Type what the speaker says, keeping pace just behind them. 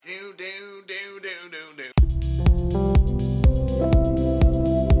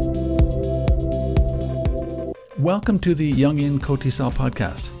welcome to the Chllanges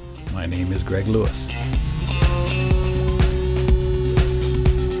podcast. My name is Greg Lewis.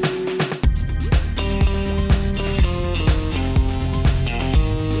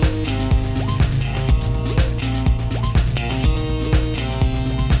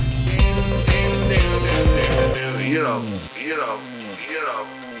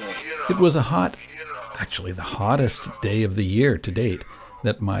 It was the hottest day of the year to date,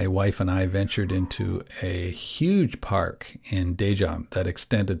 that my wife and I ventured into a huge park in Daejeon that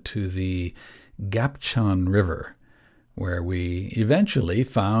extended to the Gapcheon River, where we eventually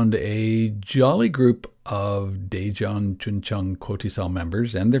found a jolly group of Daejeon Chuncheon-Kotesol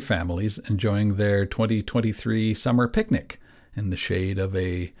members and their families enjoying their 2023 summer picnic in the shade of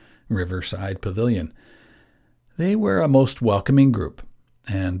a riverside pavilion. They were a most welcoming group,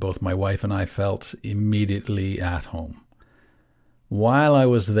 and both my wife and I felt immediately at home. While I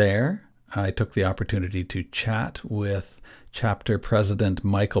was there, I took the opportunity to chat with Chapter President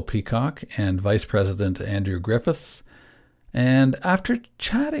Michael Peacock and Vice President Andrew Griffiths. And after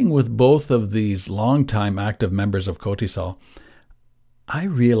chatting with both of these longtime active members of Kotesol, I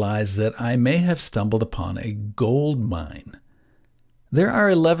realized that I may have stumbled upon a gold mine. There are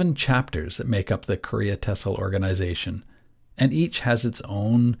 11 chapters that make up the Kotesol organization, and each has its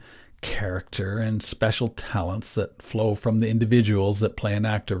own character and special talents that flow from the individuals that play an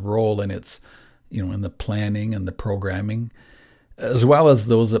active role in its, in the planning and the programming, as well as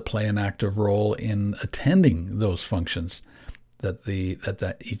those that play an active role in attending those functions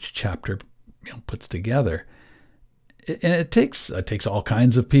that each chapter puts together. And it takes all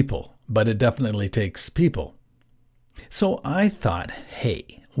kinds of people, but it definitely takes people. So I thought,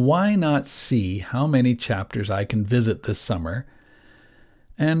 hey, why not see how many chapters I can visit this summer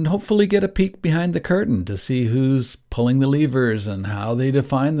and hopefully get a peek behind the curtain to see who's pulling the levers and how they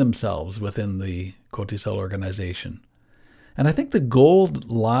define themselves within the Kotesol organization. And I think the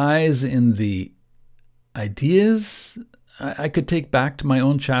gold lies in the ideas I could take back to my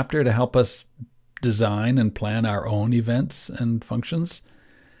own chapter to help us design and plan our own events and functions,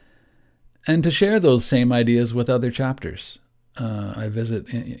 and to share those same ideas with other chapters. I visit,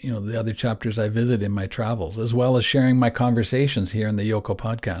 the other chapters I visit in my travels, as well as sharing my conversations here in the Yoko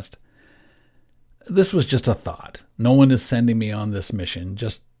podcast. This was just a thought. No one is sending me on this mission,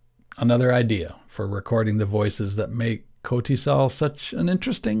 just another idea for recording the voices that make Kotesol such an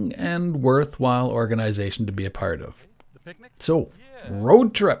interesting and worthwhile organization to be a part of. So,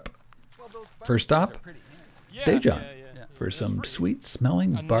 road trip. First stop, Daejeon, for some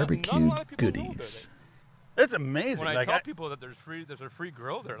sweet-smelling barbecued goodies. It's amazing. When I tell people that there's a free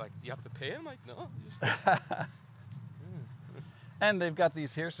grill, they're like, "You have to pay?" I'm like, "No." And they've got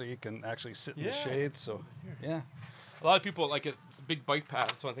these here, so you can actually sit in the shade. So, yeah. A lot of people like it. It's a big bike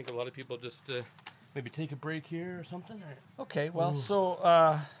path, so I think a lot of people just maybe take a break here or something. Okay. Well, so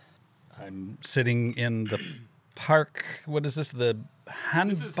I'm sitting in the park. What is this? The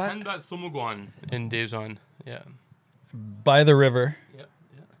This is Hanbat Somogwan in Daejeon. Yeah. By the river. Yeah.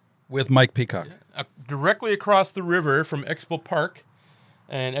 With Mike Peacock. Yeah. Directly across the river from Expo Park,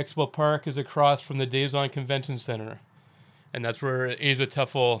 and Expo Park is across from the Daejeon Convention Center, and that's where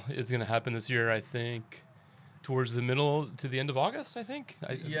epsidoe is going to happen this year. I think towards the middle to the end of August. I think.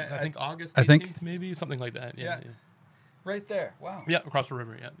 I think August 18th, maybe something like that. Yeah. Right there. Wow. Yeah, across the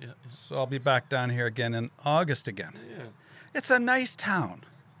river. Yeah. So I'll be back down here again in August again. Yeah. It's a nice town.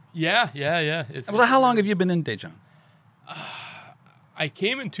 Yeah. Well, how long have you been in Daejeon? I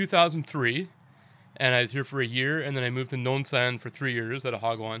came in 2003, and I was here for a year, and then I moved to Nonsan for 3 years at a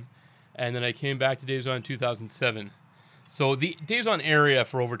Hagwon, and then I came back to Daejeon in 2007. So the Daejeon area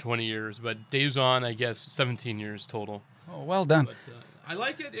for over 20 years, but Daejeon, I guess, 17 years total. Oh, well done. But I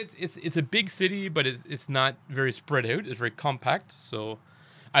like it. It's a big city, but it's not very spread out. It's very compact. So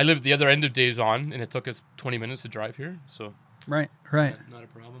I live at the other end of Daejeon, and it took us 20 minutes to drive here. So right. Not a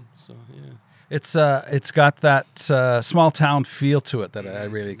problem. So yeah. It's got that small town feel to it that I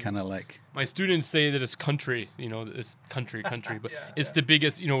really kind of like. My students say that it's country, it's country, but it's the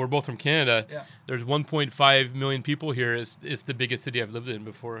biggest, we're both from Canada. Yeah. There's 1.5 million people here. It's the biggest city I've lived in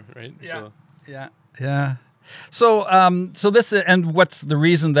before, right? Yeah. So. Yeah. So this, and what's the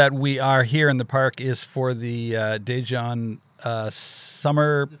reason that we are here in the park is for the Daejeon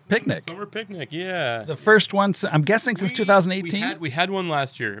summer picnic. Summer picnic, yeah. The first one, I'm guessing, since 2018. We had one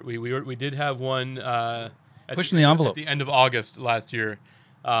last year. We did have one. Pushing the envelope at the end of August last year.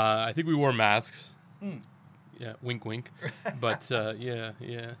 I think we wore masks. Yeah, wink, wink. But yeah.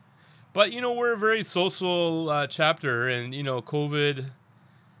 But we're a very social chapter, and COVID.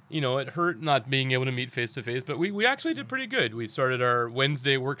 it hurt not being able to meet face to face, but we actually did pretty good. We started our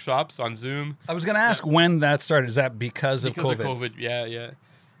Wednesday workshops on Zoom. I was going to ask when that started. Is that because of COVID? Because of COVID, yeah.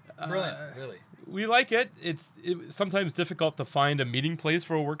 Brilliant, really. We like it. It's sometimes difficult to find a meeting place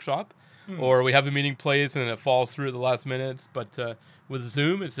for a workshop, or we have a meeting place and it falls through at the last minute. But with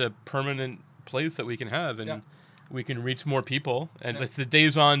Zoom, it's a permanent place that we can have, and we can reach more people. And it's the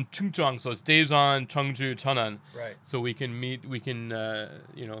Daejeon Chungcheong, so it's Daejeon Cheongju Cheonan. Right. So we can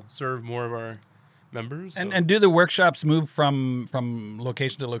serve more of our members. And do the workshops move from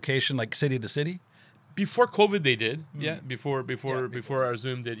location to location, like city to city? Before COVID, they did. Yeah, before our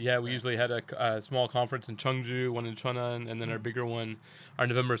Zoom did. Yeah, we usually had a small conference in Cheongju, one in Cheonan, and then our bigger one, our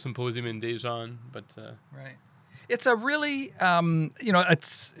November symposium in Daejeon. But right, it's a really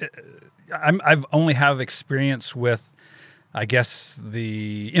I've only have experience with, I guess,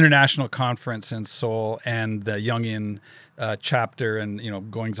 the international conference in Seoul and the Jungian chapter and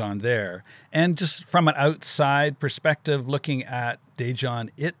goings on there, and just from an outside perspective, looking at Daejeon,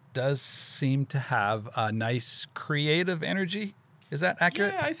 it does seem to have a nice creative energy. Is that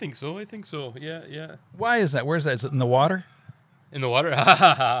accurate? Yeah, I think so. Yeah. Why is that? Where is that? Is it in the water? In the water?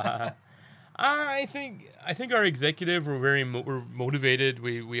 I think our executive we're motivated.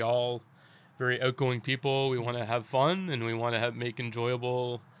 We all very outgoing people. We want to have fun and we want to make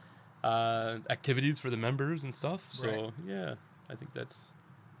enjoyable activities for the members and stuff. So yeah, I think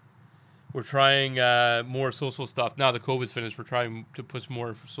we're trying more social stuff. Now the COVID's finished, we're trying to push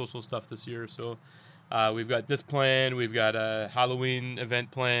more social stuff this year. So we've got this planned. We've got a Halloween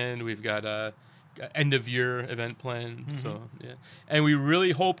event planned. We've got a end of year event planned. So yeah, and we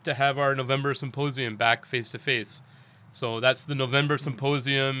really hope to have our November symposium back face to face. So that's the November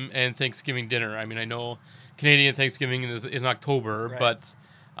symposium and Thanksgiving dinner. I mean, I know Canadian Thanksgiving is in October, but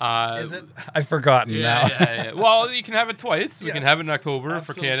is it? I've forgotten now. Yeah. Well, you can have it twice. We can have it in October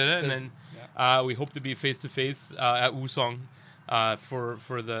for Canada, and then we hope to be face to face at Wusong for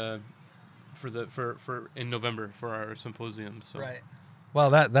in November for our symposium. So. Right. Well,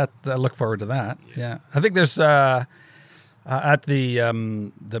 that I look forward to that. Yeah. I think there's at the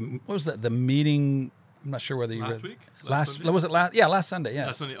what was that, the meeting? I'm not sure whether you last week. Last Sunday? Was it last? Yeah, last Sunday. Yes.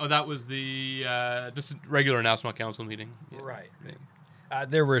 Last Sunday. Oh, that was the just a regular National Council meeting. Yeah. Right.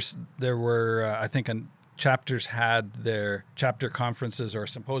 There were I think chapters had their chapter conferences or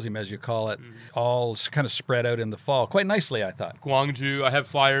symposium, as you call it, all kind of spread out in the fall quite nicely, I thought. Gwangju, I have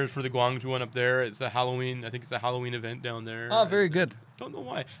flyers for the Gwangju one up there. It's a Halloween. I think it's a Halloween event down there. Oh, very good. Don't know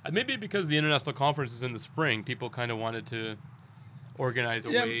why. Maybe because the international conference is in the spring, people kind of wanted to organize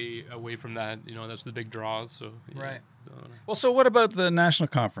away from that. That's the big draw. So right. Well, so what about the national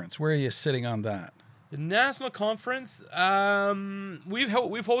conference? Where are you sitting on that? The national conference, we've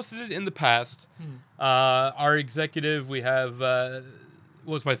hosted it in the past. Our executive, we have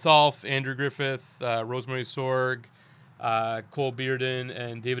was myself, Andrew Griffith, Rosemary Sorg, Cole Bearden,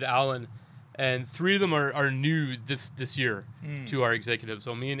 and David Allen, and three of them are new this year to our executive.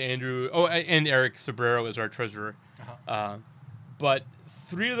 So me and Andrew, and Eric Sobrero is our treasurer. But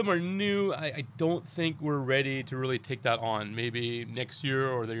three of them are new. I don't think we're ready to really take that on. Maybe next year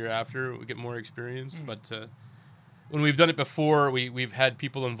or the year after we get more experience. But when we've done it before, we've had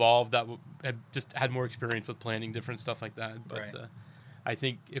people involved that have just had more experience with planning different stuff like that. But I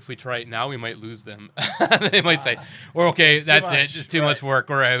think if we try it now, we might lose them. They might say, "We're okay. That's it. It's too much work.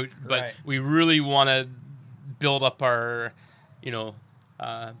 We're out." But we really want to build up our,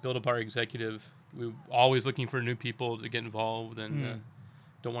 executive. We're always looking for new people to get involved and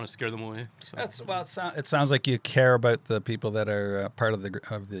don't want to scare them away. So. It sounds like you care about the people that are part of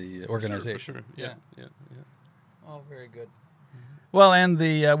the organization. For sure. Yeah. Oh, very good. Well, and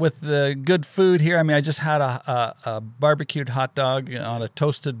with the good food here, I mean, I just had a barbecued hot dog on a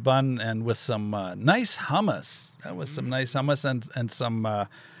toasted bun and with some nice hummus. That was some nice hummus and some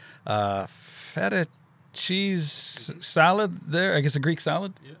feta cheese salad there. I guess a Greek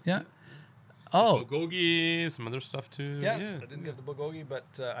salad. Yeah. Oh, bulgogi, some other stuff too. Yeah, I didn't get the bulgogi, but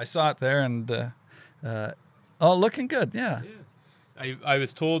I saw it there, and looking good. Yeah. I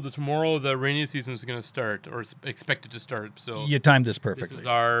was told that tomorrow the rainy season is going to start, or is expected to start. So you timed this perfectly. This is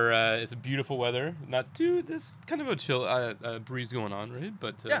our. It's a beautiful weather. Not too. There's kind of a chill breeze going on, right?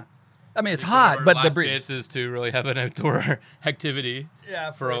 But yeah. I mean, it's hot, but the breeze is to really have an outdoor activity.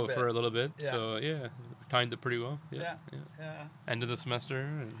 Yeah, for a little bit. Yeah. So timed it pretty well. Yeah. End of the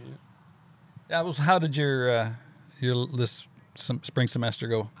semester. How did your this spring semester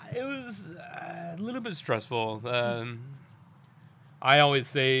go? It was a little bit stressful. I always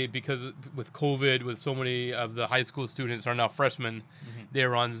say because with COVID, with so many of the high school students are now freshmen, they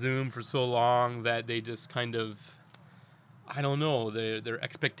were on Zoom for so long that they just kind of, I don't know. Their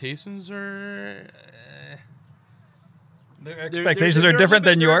expectations are. Their expectations are different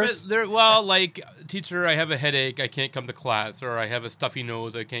than yours? Well, like, teacher, I have a headache, I can't come to class. Or I have a stuffy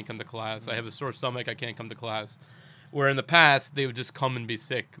nose, I can't come to class. I have a sore stomach, I can't come to class. Where in the past, they would just come and be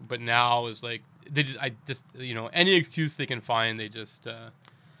sick. But now it's like, any excuse they can find, they just,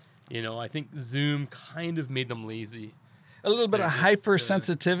 I think Zoom kind of made them lazy. A little bit of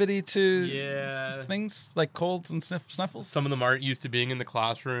hypersensitivity to things like colds and sniffles. Some of them aren't used to being in the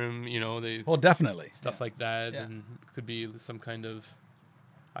classroom, they... Well, definitely. Stuff like that, and could be some kind of,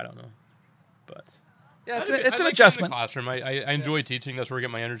 I don't know, but... Yeah, it's an adjustment. In the classroom. I enjoy teaching. That's where I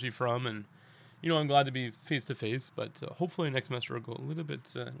get my energy from, and, I'm glad to be face-to-face, but hopefully next semester will go a little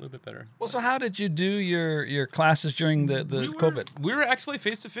bit better. Well, so how did you do your classes during the COVID? We were actually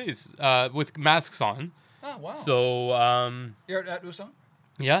face-to-face with masks on. Oh, wow. So... You're at USO?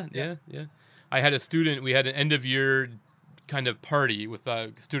 Yeah. I had a student, we had an end-of-year kind of party with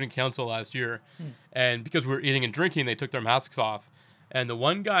student council last year, and because we were eating and drinking, they took their masks off, and the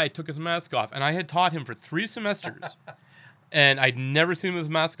one guy took his mask off, and I had taught him for 3 semesters, and I'd never seen him with his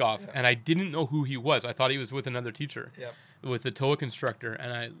mask off, and I didn't know who he was. I thought he was with another teacher, with the TOEIC instructor,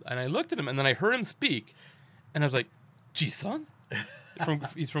 and I looked at him, and then I heard him speak, and I was like, Ji-sun?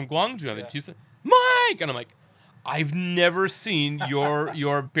 He's from Gwangju. I'm like, Ji-sun? Mike! And I'm like, I've never seen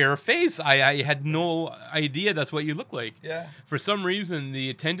your bare face. I had no idea that's what you look like. Yeah. For some reason, the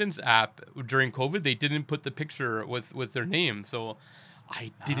attendance app during COVID, they didn't put the picture with their name. So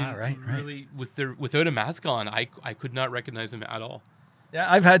I didn't really, without a mask on, I could not recognize him at all.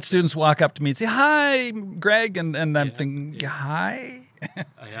 Yeah, I've had students walk up to me and say, "Hi, Greg," and I'm thinking, "Hi."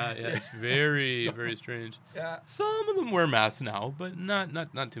 Yeah, it's very, very strange. Yeah. Some of them wear masks now, but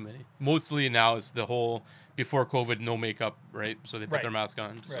not too many. Mostly now is the whole before COVID, no makeup, right? So they put their mask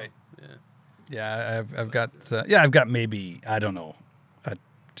on. So, right. Yeah. I've got maybe, I don't know,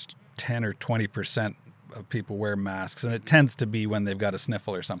 10 or 20% of people wear masks, and it tends to be when they've got a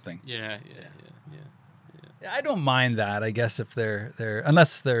sniffle or something. Yeah. I don't mind that, I guess, if they're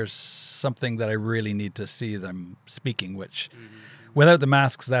unless there's something that I really need to see them speaking, which without the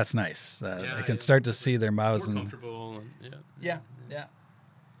masks, that's nice. I can start to see their mouths more and comfortable and yeah.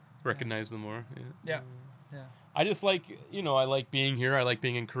 recognize them more. Yeah. I just like, I like being here. I like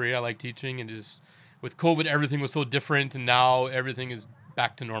being in Korea. I like teaching, and just with COVID, everything was so different, and now everything is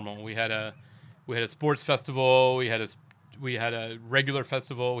back to normal. We had a sports festival. We had a regular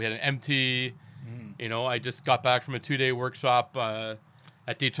festival. We had an MT. I just got back from a 2-day workshop at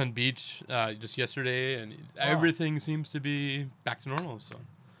Daecheon Beach just yesterday, and everything seems to be back to normal. So,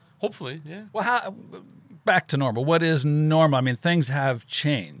 hopefully, yeah. Well, how back to normal? What is normal? I mean, things have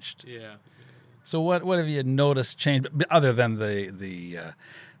changed. Yeah. So, what have you noticed change other than I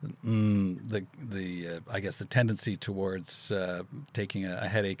guess the tendency towards taking a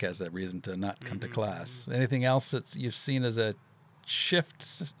headache as a reason to not come to class? Anything else that you've seen as a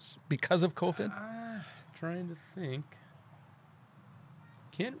shift because of COVID? Trying to think.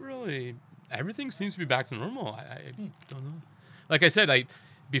 Can't really. Everything seems to be back to normal. I don't know. Like I said,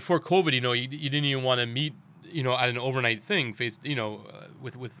 before COVID, you didn't even want to meet, at an overnight thing,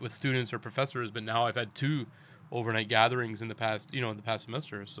 with students or professors. But now I've had 2 overnight gatherings in the past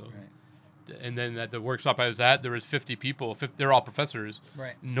semester. So, and then at the workshop I was at, there was 50 people. They're all professors.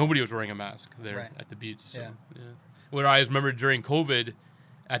 Right. Nobody was wearing a mask there at the beach. So, yeah. Where I remember during COVID,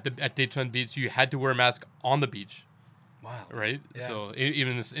 at Daecheon Beach, you had to wear a mask on the beach. Wow. Right. Yeah. So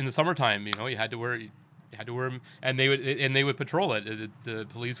even in the summertime, you had to wear them, and they would patrol it. The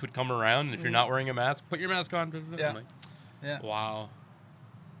police would come around, and if you're not wearing a mask, put your mask on. Yeah. Yeah. Wow.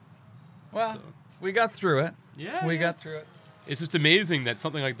 Well, we got through it. Yeah. We got through it. It's just amazing that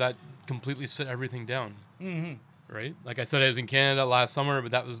something like that completely shut everything down. Mm-hmm. Right? Like I said, I was in Canada last summer,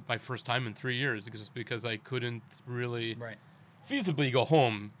 but that was my first time in 3 years because I couldn't really feasibly go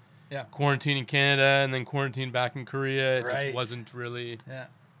home. Yeah. Quarantine in Canada and then quarantine back in Korea. It just wasn't really. Yeah.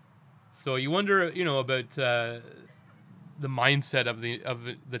 So you wonder, about the mindset of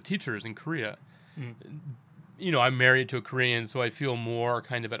the teachers in Korea. Mm. I'm married to a Korean, so I feel more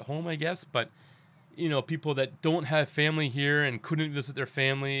kind of at home, I guess. But people that don't have family here and couldn't visit their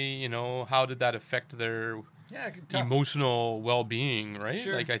family, how did that affect their emotional well-being, right?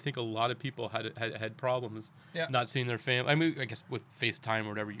 Sure. Like I think a lot of people had problems not seeing their family. I mean, I guess with FaceTime or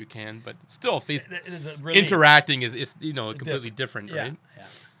whatever you can, but still interacting is completely different, right? Yeah.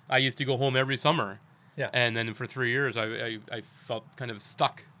 I used to go home every summer. Yeah. And then for 3 years I felt kind of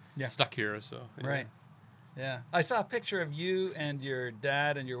stuck here, so. Right. Yeah. I saw a picture of you and your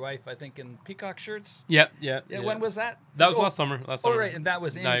dad and your wife, I think, in Peacock shirts. Yeah. When was that? That was last summer. Oh, right. And that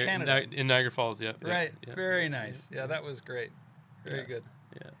was in Canada. In Niagara Falls, yeah. Right. Yeah. Very nice. Yeah, that was great. Very good.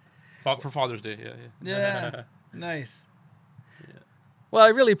 Yeah. For Father's Day, Yeah. Nice. Yeah. Well, I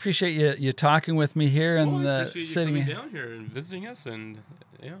really appreciate you talking with me here and sitting you coming down here and visiting us. And,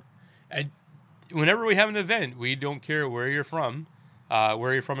 whenever we have an event, we don't care where you're from.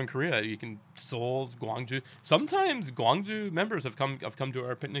 Where you're from in Korea, you can Seoul, Gwangju. Sometimes Gwangju members have come to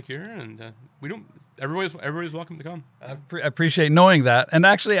our picnic here, and we don't. Everybody's welcome to come. I appreciate knowing that. And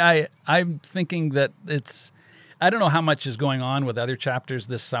actually, I'm thinking that I don't know how much is going on with other chapters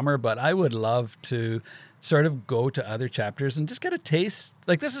this summer, but I would love to sort of go to other chapters and just get a taste.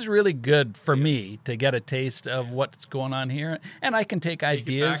 Like, this is really good for me to get a taste of what's going on here, and I can take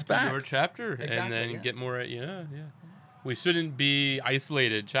ideas back to your chapter and then get more. We shouldn't be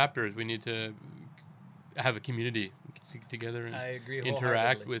isolated chapters. We need to have a community together and I agree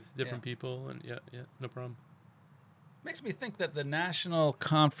interact with different people. And no problem. Makes me think that the national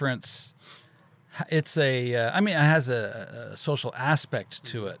conference, it has a social aspect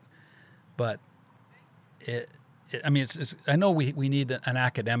to it, but I know we need an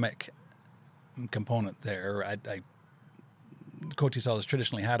academic component there. Kotesol has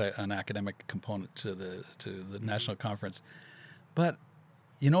traditionally had an academic component to the national conference, but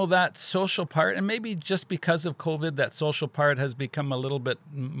that social part, and maybe just because of COVID, that social part has become a little bit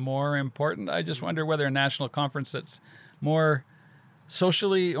more important. I just wonder whether a national conference that's more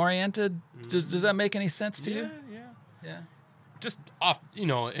socially oriented, does that make any sense to you? Yeah. Just off,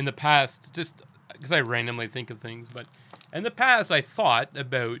 in the past, just because I randomly think of things, but in the past I thought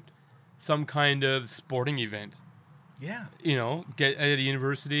about some kind of sporting event. Yeah. Get at a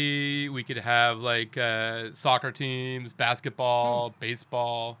university, we could have like soccer teams, basketball,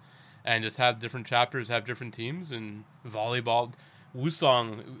 baseball, and just have different chapters, have different teams, and volleyball.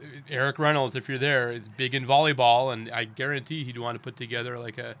 Wusong, Eric Reynolds, if you're there, is big in volleyball, and I guarantee he'd want to put together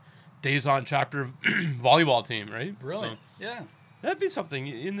like a Days-On chapter volleyball team, right? Brilliant. So, that'd be something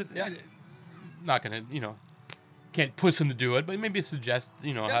in the. Not gonna, can't push him to do it, but maybe suggest,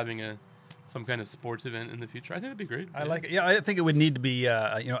 having some kind of sports event in the future. I think that'd be great. I like it. Yeah, I think it would need to be,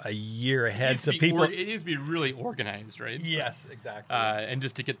 a year ahead, so people. It needs to be really organized, right? Yes, exactly. And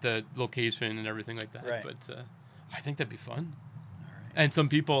just to get the location and everything like that. Right. But I think that'd be fun. All right. And some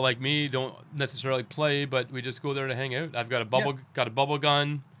people like me don't necessarily play, but we just go there to hang out. I've got a bubble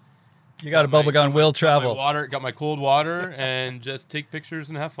gun. You got a bubble gun. We'll travel. Got my cold water, and just take pictures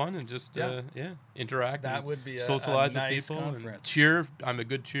and have fun and just interact. That would be socialize a nice with people conference. And cheer. I'm a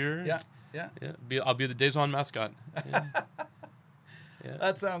good cheer. Yeah. I'll be the Days-On mascot. Yeah.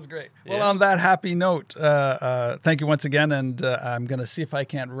 That sounds great. Well, on that happy note, thank you once again, and I'm going to see if I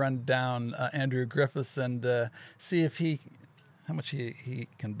can't run down Andrew Griffiths and see if how much he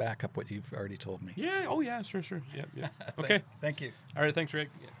can back up what you've already told me. Yeah. Oh, yeah. Sure. Yeah. Okay. Thank you. All right. Thanks, Rick.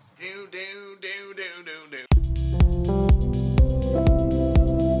 Yeah.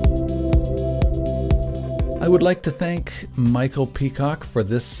 I would like to thank Michael Peacock for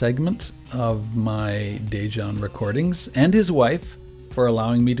this segment of my Daejeon recordings, and his wife for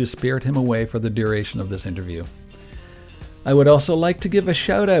allowing me to spirit him away for the duration of this interview. I would also like to give a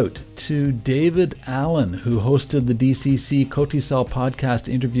shout out to David Allen, who hosted the DCC-Kotesol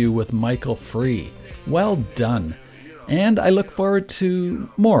podcast interview with Michael Free. Well done. And I look forward to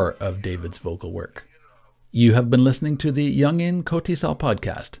more of David's vocal work. You have been listening to the Young in Kotesol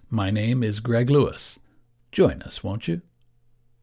podcast. My name is Greg Lewis. Join us, won't you?